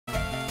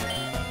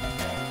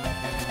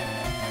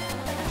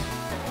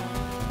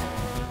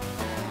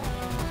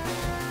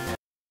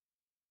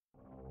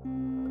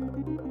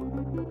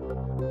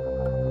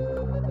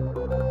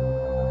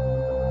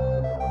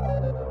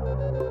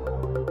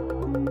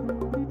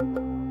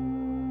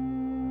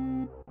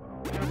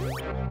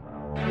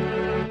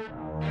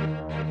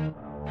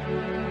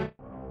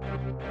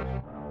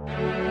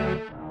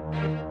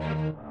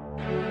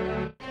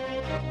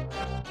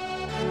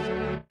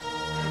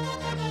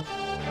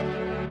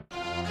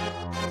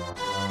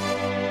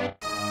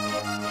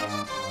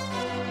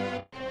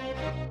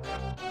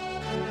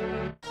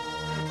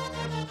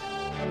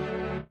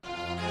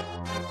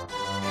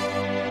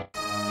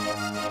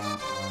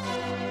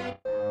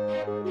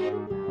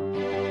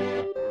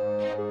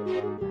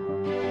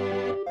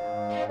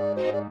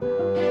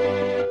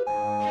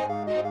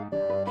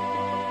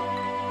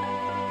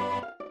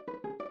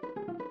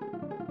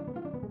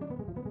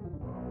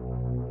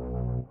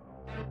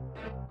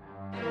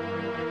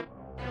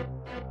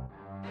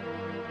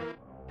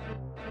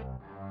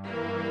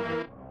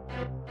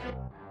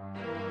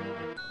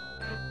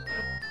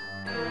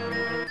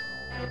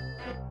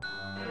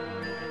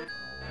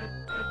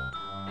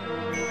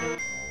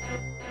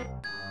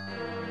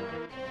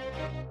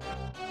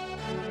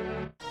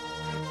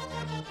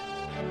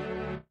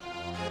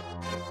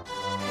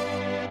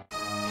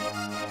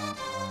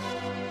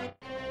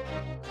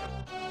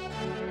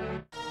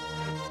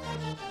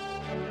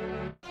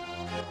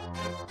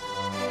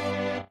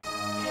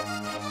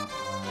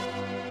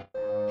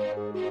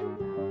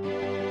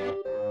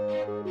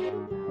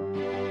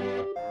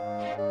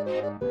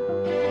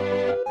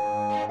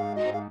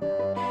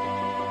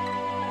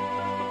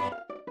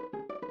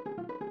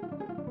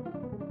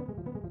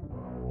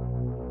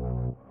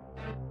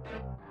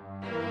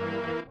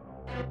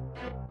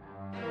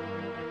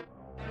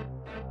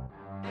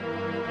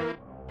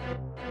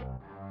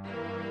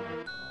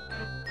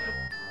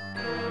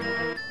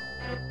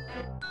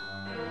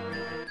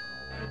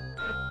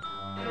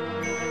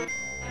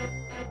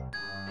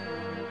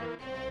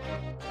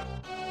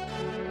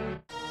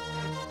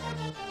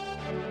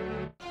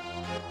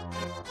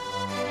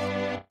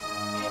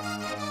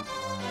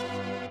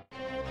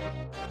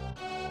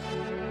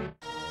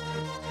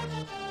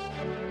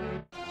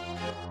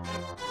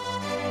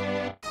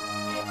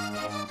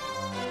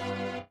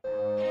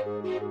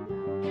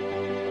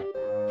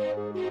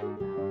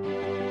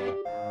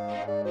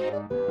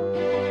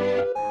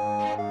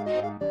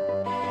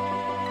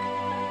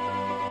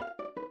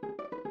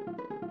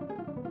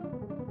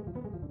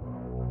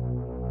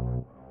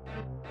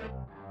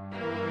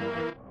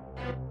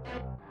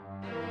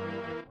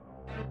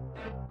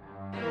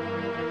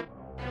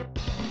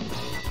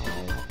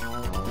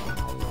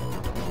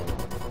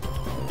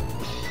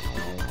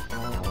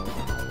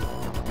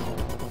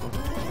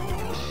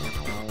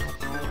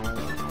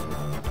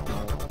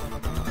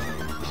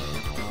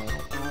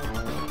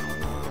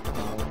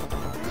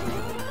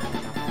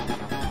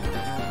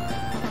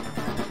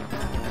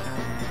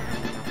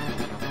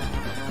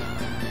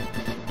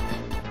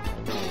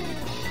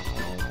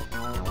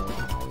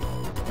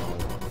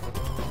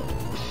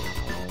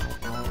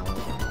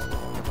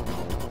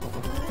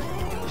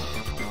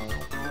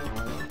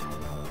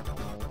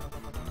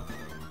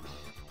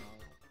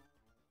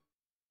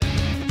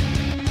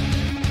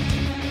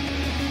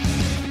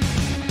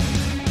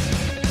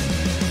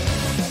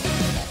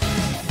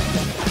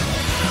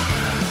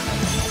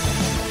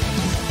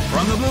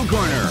From the blue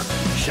corner,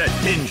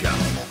 Shedinja.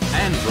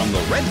 And from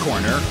the red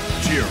corner,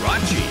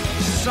 Jirachi.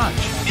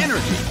 Such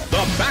energy.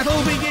 The battle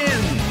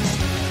begins.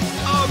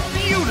 A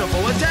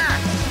beautiful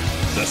attack.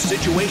 The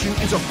situation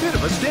is a bit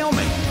of a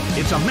stalemate.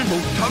 It's a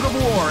mental tug of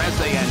war as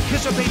they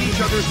anticipate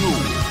each other's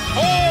move.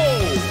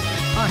 Oh!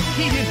 A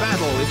heated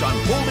battle is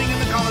unfolding in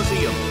the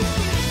Colosseum.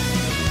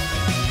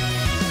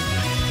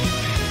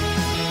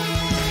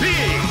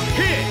 Big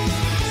hit!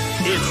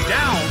 It's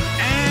down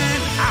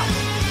and out.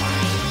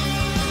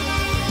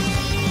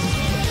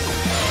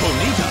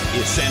 Bonita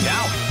is sent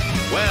out.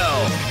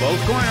 Well,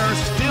 both corners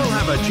still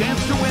have a chance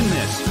to win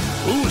this.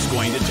 Who's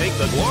going to take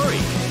the glory?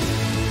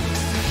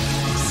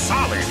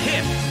 Solid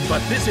hit, but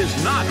this is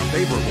not a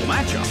favorable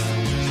matchup.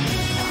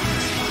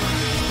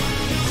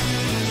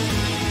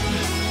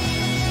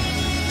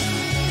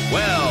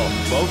 Well,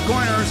 both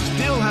corners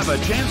still have a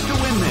chance to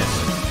win this.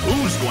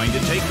 Who's going to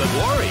take the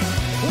glory?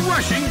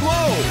 Rushing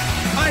blow!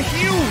 A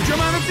huge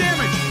amount of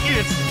damage!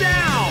 It's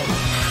down!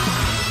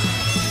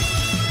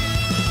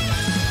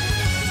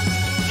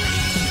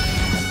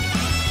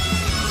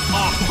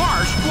 A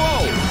harsh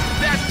blow!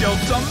 That dealt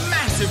some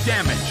massive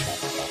damage!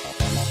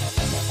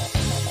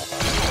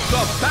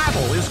 The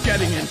battle is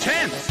getting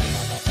intense!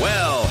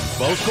 Well,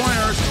 both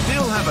corners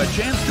still have a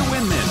chance to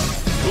win this.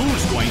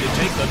 Who's going to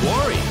take the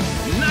glory?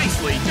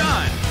 Nicely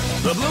done!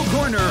 The blue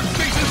corner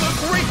faces a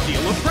great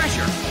deal of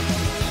pressure.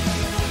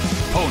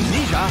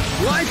 Bonita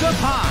flies up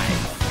high.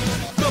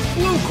 The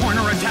blue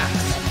corner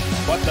attacks,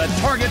 but the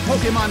target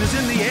Pokémon is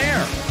in the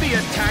air. The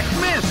attack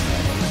missed.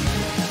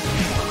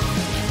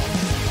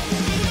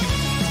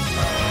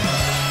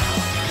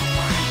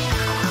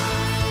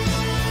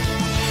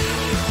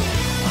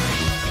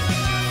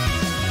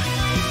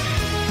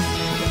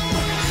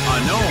 A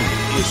gnome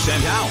is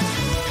sent out.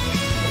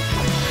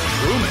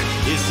 crewman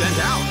is sent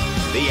out.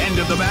 The end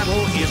of the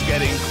battle is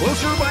getting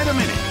closer by the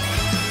minute.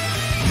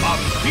 A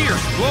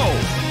fierce blow.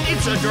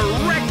 It's a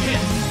direct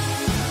hit.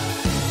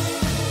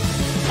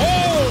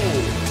 Oh!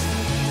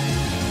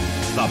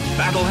 The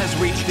battle has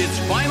reached its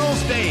final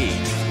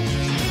stage.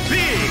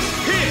 Big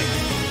hit.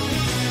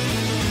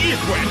 It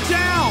went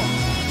down.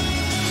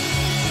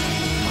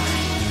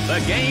 The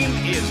game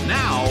is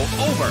now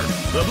over.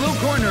 The blue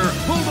corner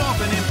pulled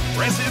off an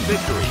impressive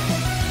victory.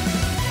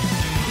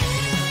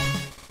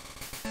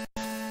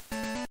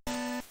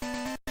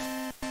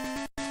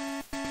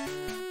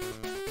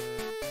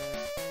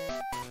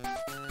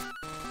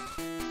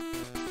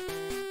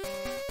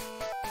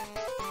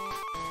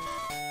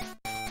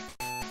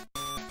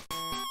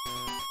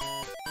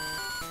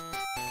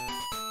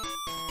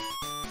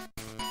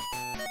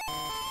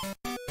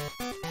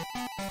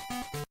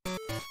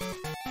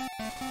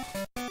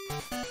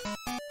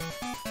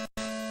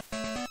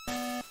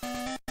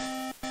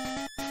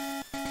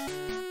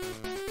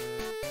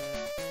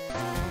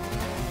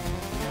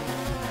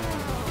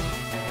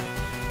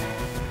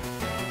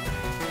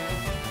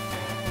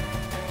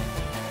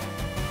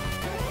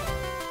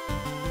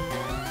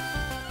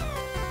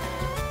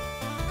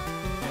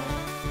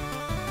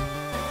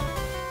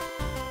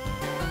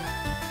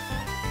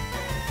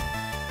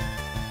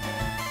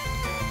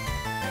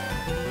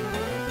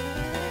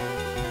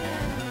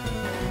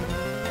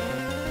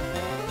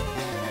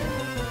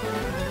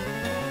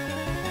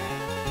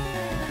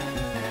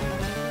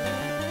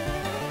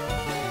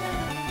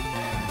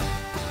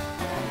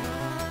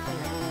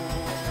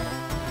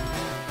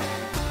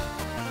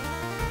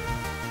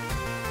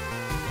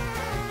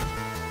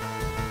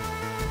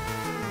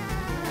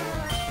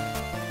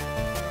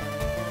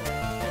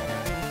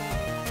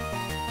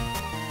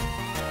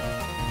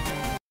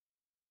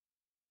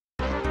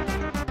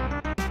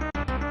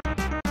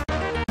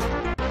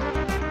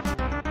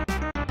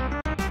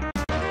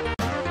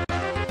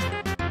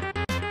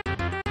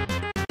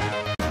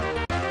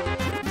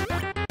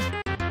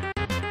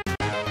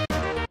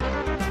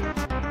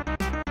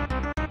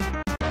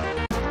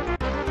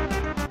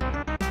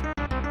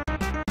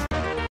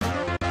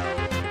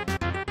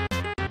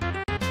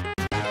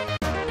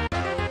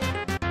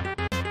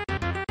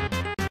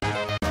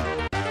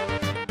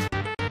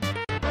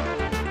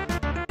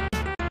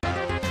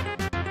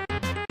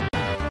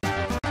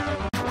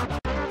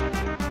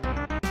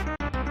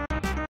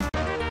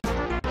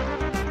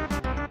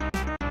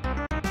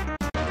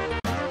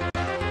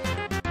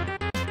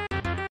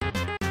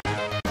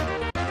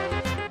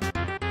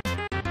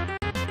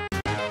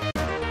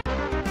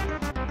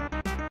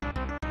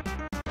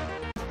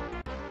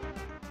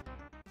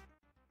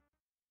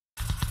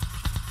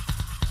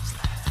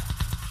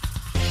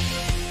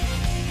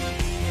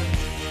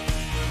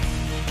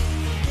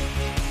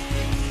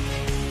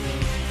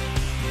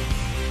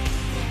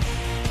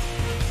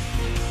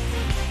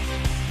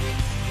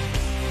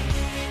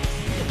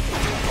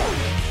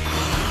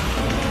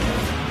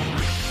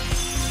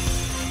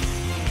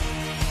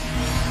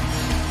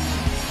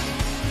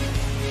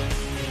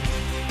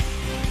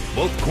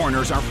 Both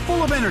corners are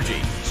full of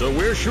energy, so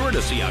we're sure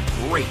to see a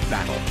great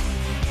battle.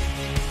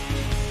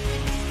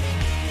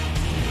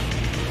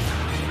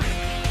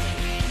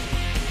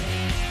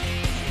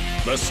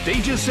 The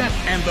stage is set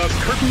and the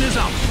curtain is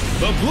up.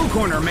 The blue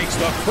corner makes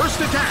the first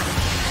attack.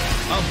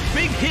 A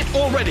big hit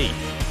already.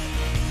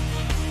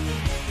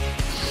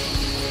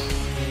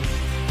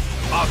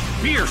 A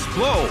fierce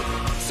blow.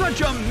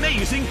 Such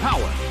amazing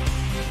power.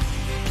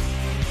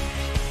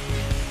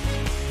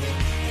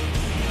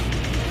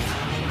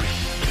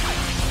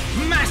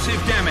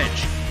 Massive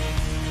damage.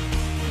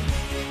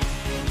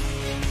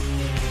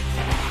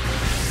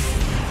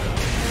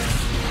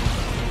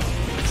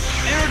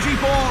 Energy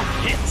ball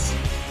hits.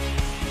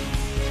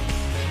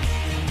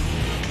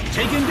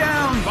 Taken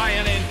down by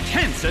an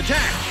intense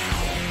attack.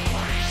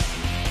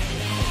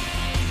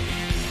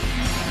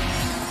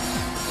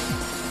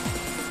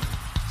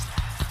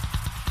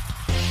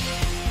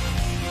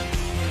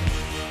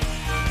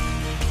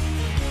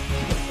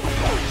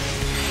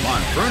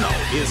 Monferno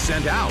is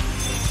sent out.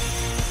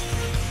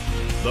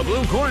 The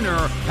blue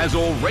corner has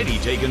already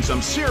taken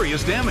some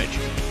serious damage,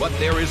 but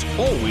there is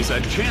always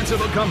a chance of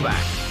a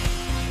comeback.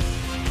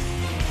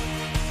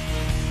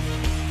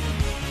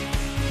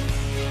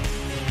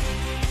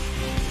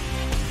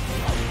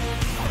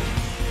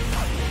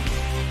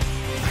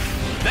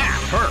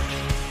 That hurt.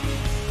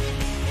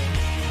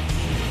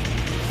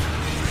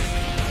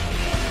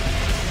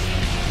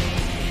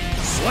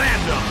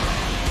 Slammed him.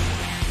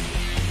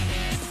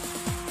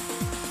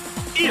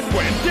 It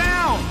went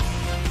down.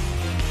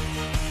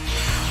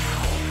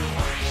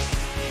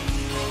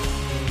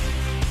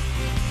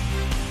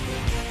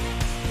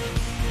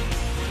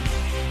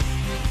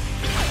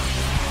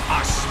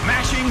 A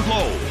smashing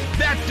blow.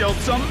 That dealt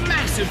some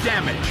massive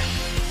damage.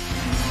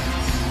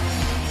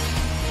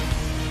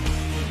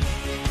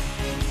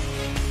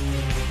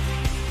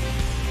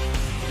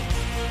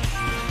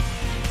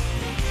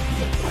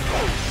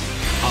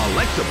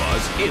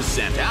 Electabuzz is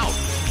sent out.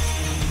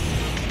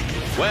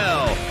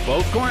 Well,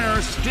 both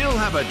corners still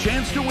have a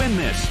chance to win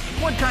this.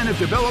 What kind of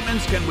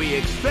developments can we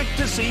expect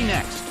to see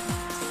next?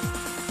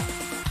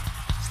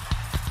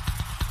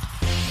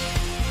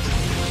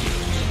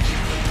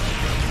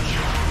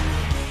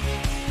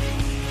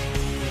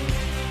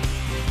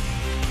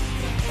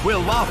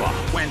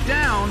 Quilava went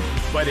down,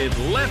 but it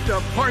left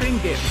a parting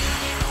gift.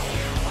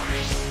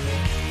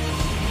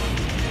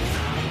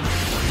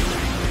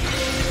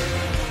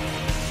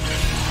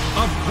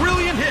 A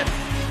brilliant hit.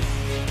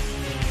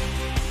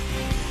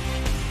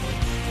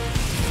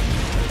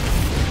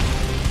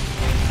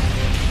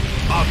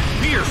 A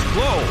fierce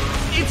blow.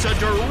 It's a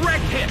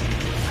direct hit.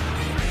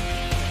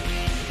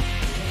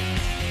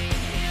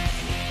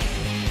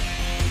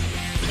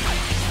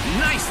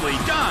 Nicely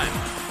done.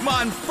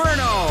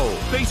 Monferno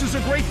faces a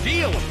great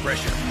deal of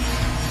pressure.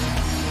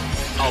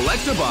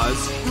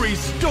 Electabuzz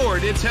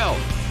restored its health.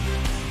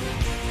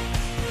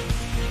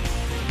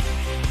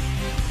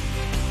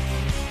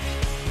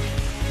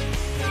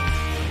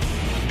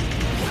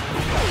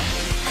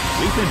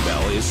 Leaping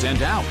Bell is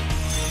sent out.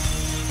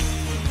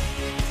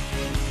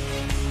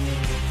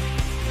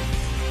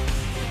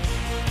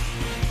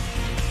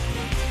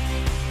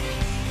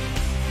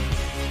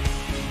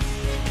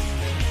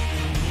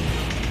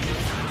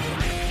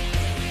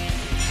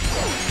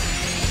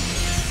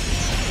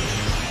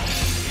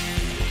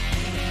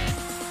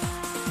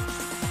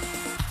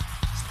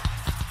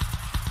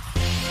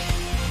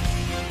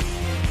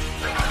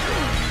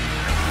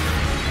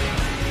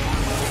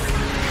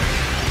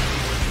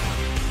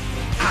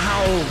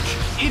 Ouch!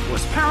 It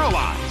was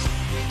paralyzed.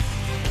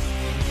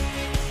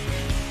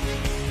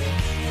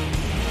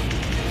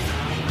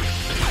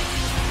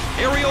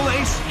 Aerial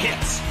Ace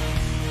hits.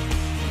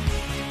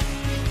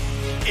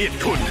 It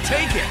couldn't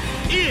take it.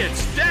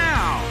 It's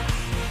down.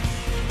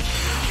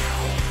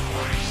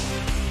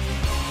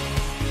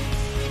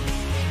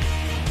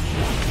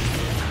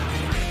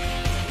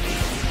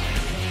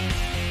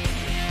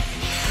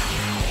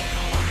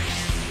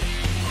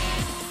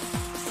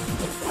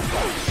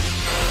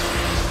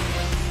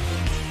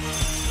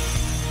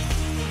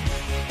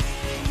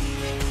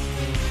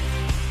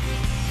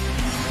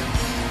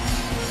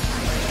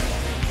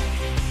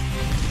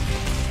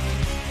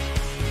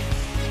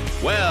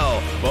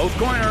 Well, both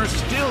corners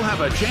still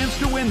have a chance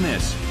to win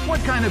this.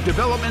 What kind of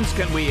developments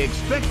can we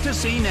expect to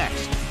see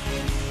next?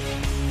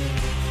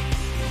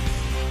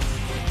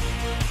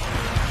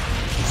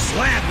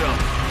 Slammed him.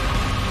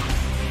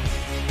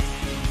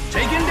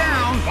 Taken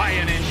down by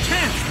an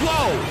intense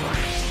blow.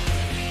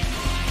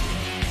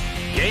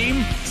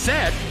 Game,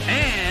 set,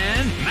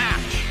 and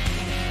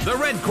match. The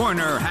red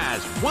corner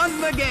has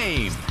won the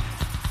game.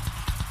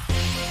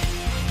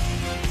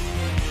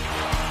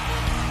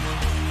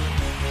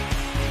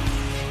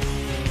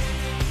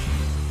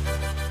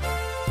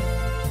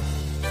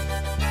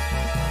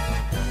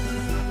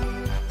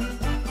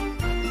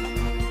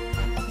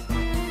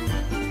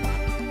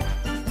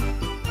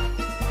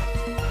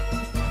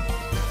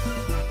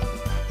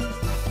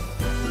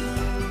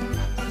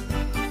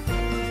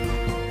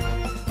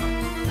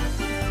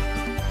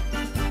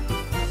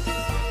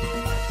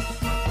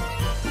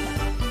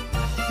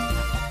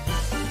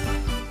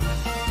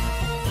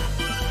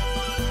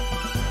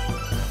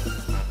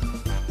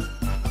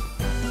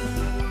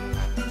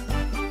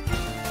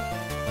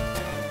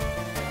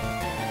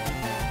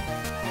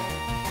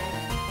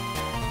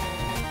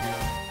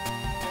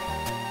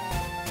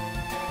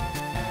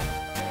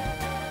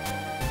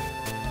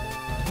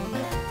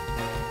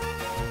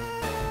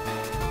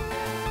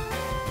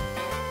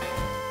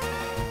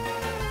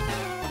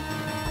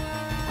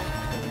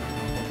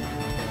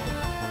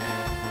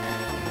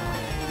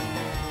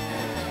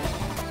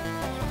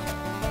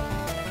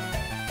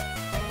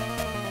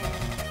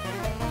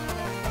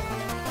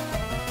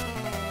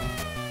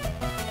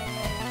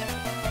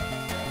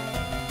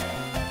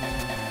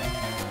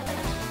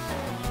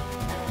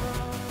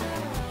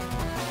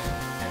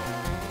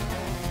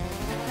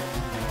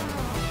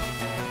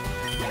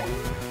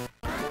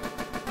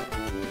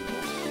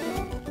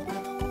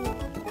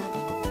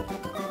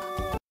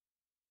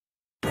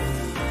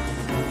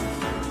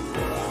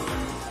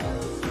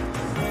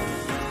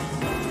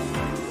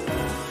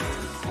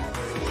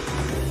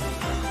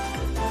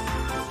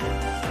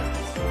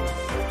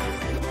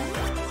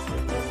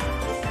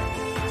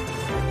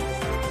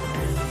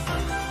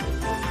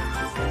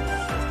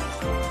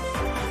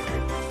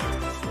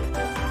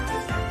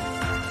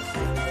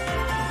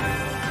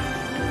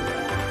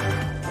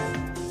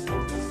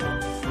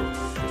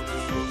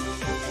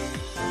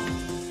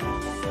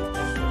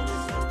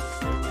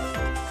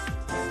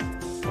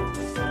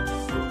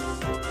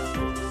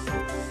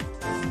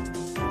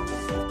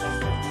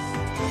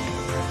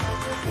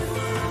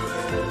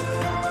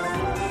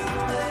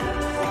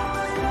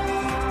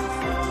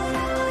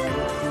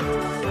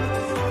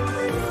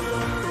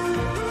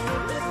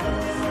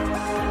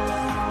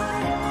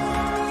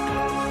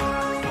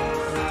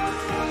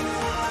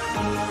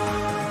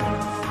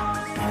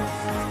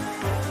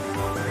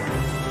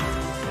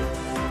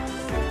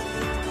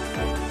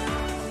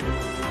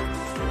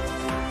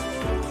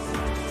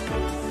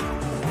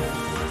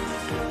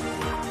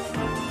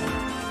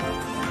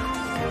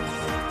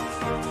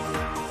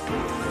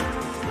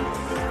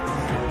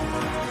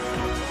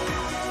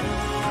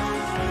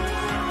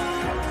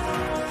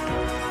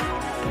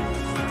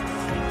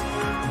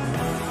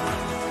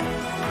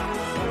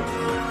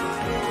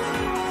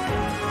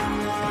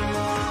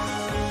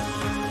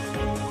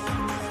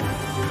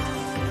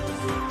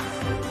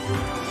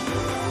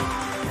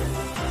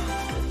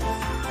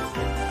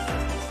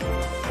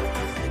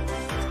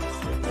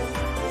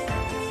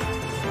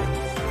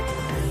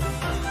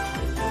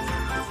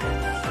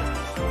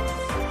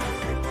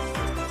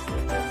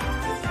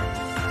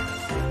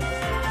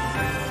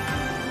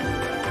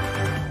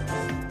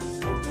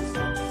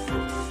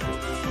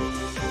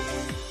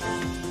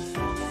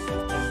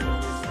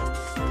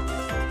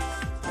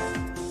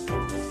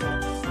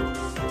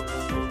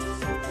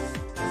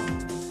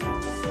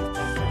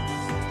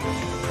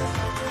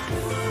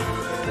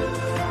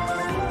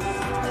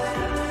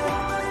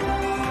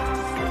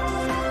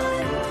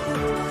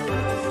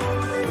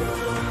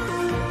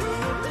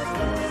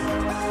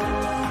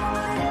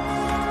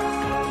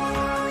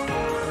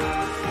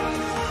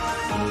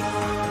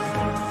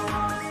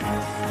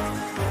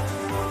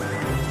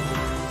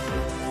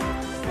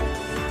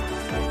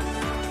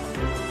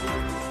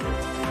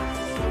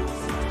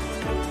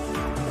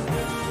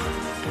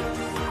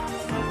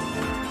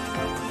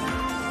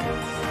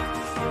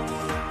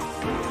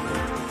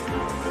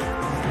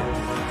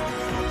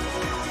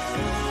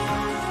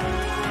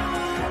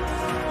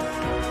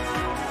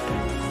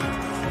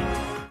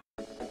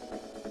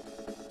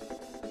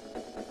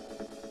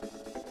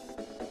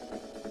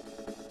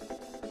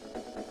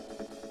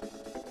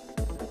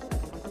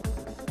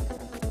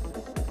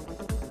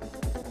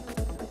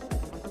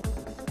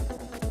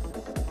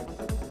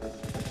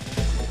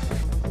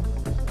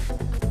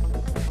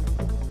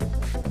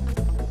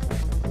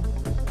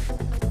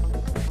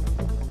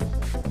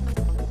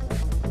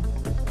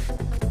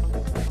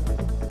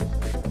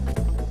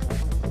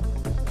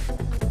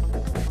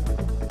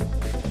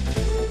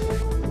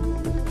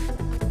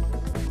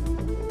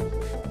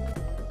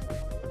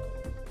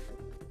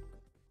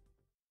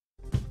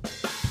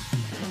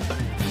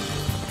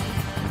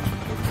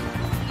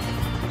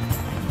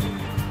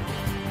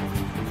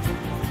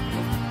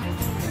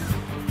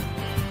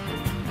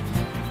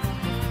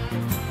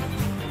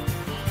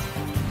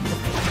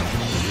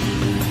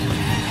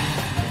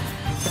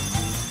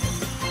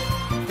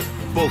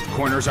 Both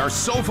corners are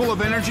so full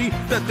of energy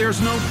that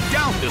there's no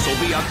doubt this will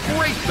be a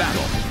great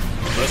battle.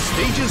 The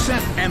stage is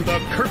set and the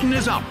curtain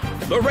is up.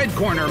 The red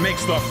corner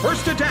makes the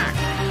first attack.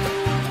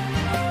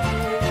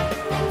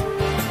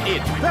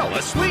 It fell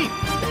asleep.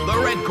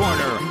 The red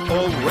corner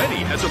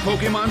already has a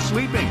Pokémon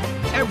sleeping.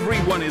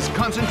 Everyone is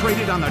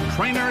concentrated on the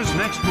trainer's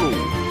next move.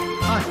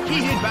 A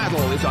heated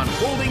battle is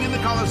unfolding in the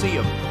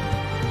Colosseum.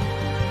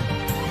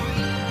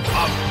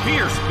 A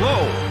fierce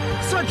blow.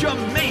 Such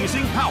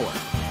amazing power.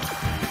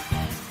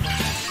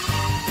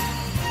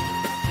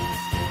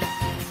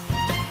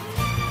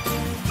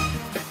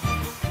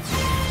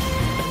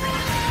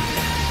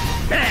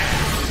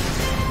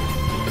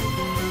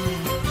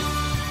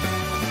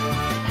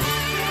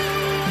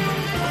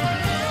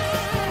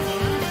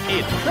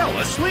 It fell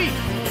asleep.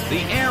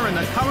 The air in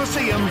the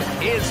Colosseum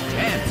is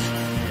tense.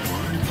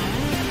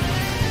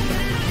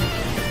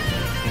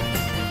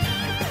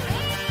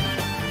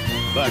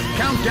 The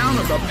countdown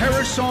of the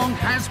Perish song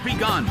has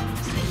begun.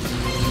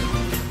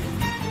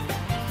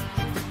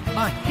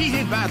 A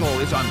heated battle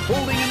is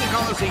unfolding in the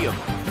Colosseum.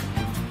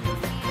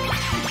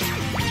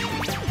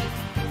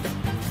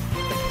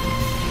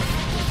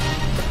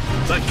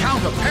 The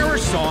count of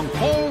Perish song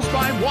falls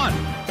by 1.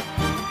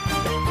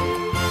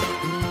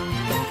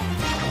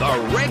 The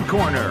red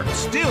corner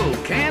still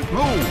can't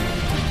move.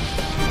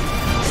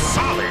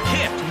 Solid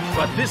hit,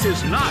 but this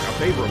is not a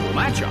favorable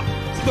matchup.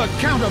 The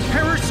count of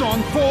Perish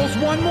song falls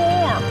 1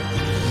 more.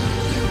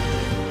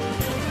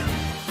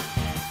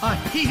 A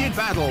heated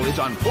battle is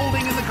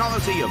unfolding in the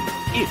Colosseum.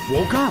 It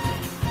woke up.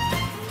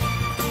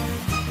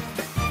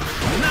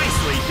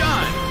 Nicely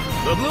done.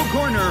 The blue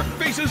corner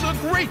faces a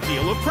great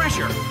deal of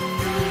pressure.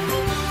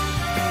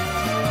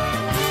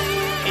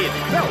 It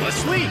fell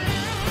asleep.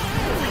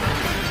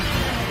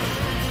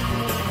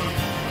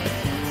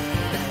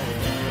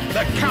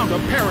 The count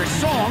of Perish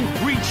song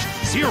reached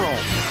 0.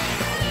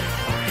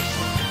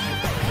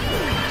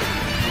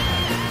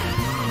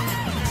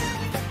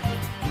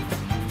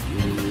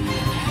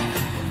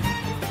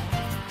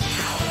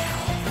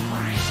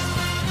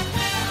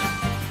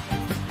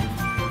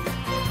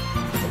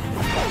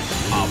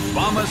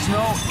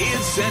 Snow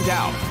is sent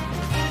out.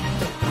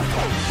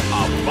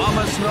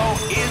 Snow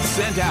is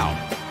sent out.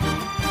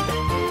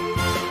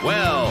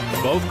 Well,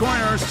 both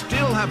corners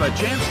still have a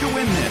chance to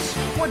win this.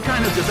 What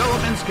kind of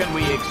developments can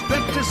we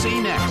expect to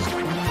see next?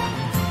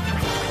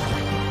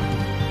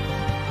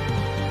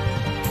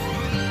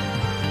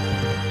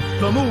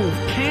 The move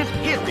can't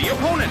hit the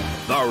opponent.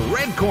 The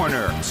red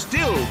corner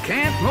still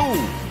can't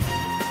move.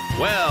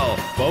 Well,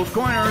 both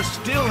corners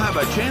still have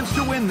a chance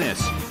to win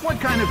this. What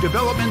kind of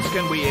developments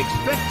can we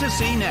expect to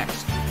see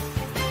next?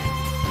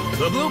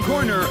 The blue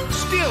corner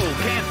still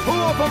can't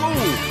pull off a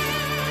move.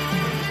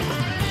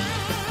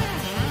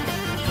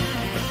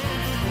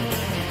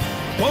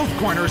 Both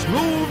corners'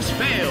 moves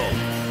failed.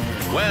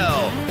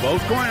 Well,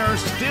 both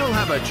corners still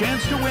have a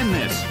chance to win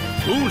this.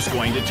 Who's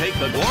going to take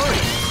the glory?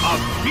 A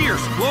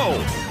fierce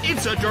blow.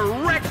 It's a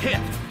direct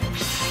hit.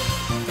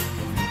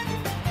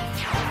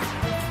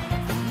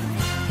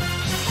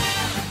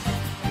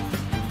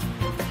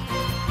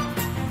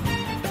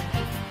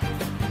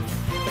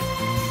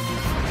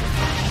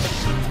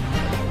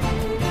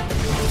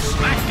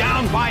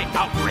 By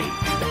outrage.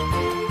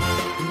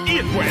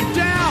 It went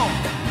down!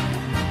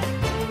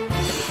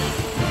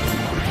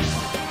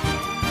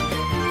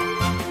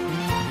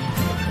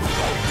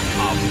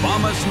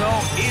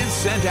 Snow is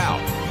sent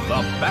out.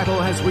 The battle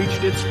has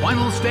reached its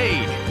final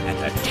stage, and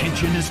the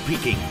tension is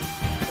peaking.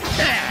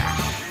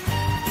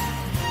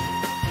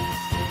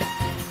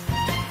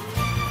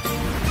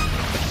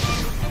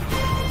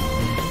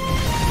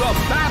 The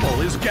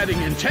battle is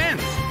getting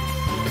intense.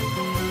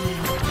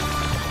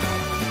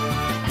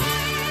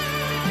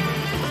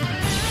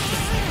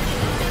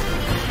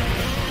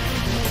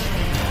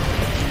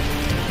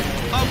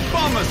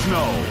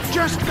 Snow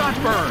just got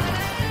burned.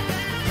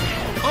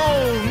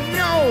 Oh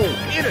no!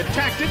 It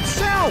attacked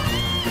itself!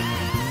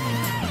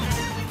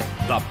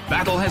 The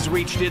battle has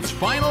reached its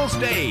final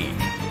stage.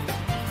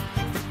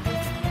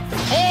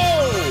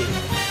 Oh!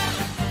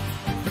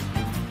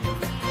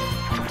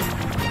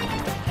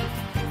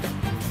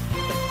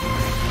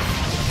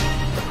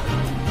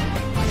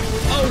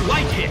 A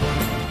light hit.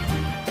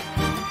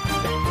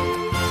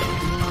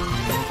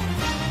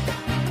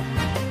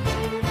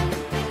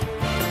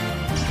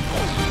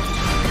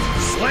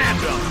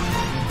 Slammed him.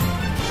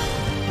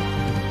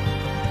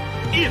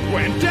 It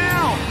went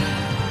down.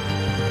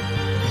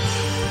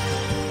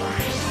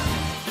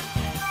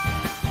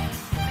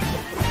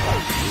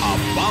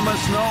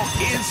 Snow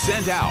is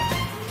sent out.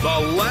 The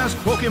last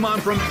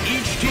Pokemon from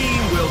each team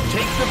will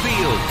take the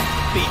field.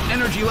 The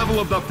energy level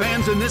of the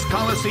fans in this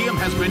Coliseum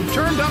has been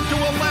turned up to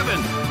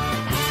 11.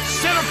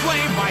 Set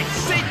aflame by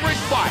sacred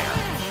fire.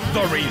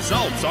 The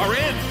results are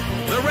in.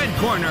 The red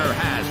corner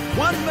has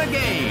won the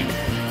game.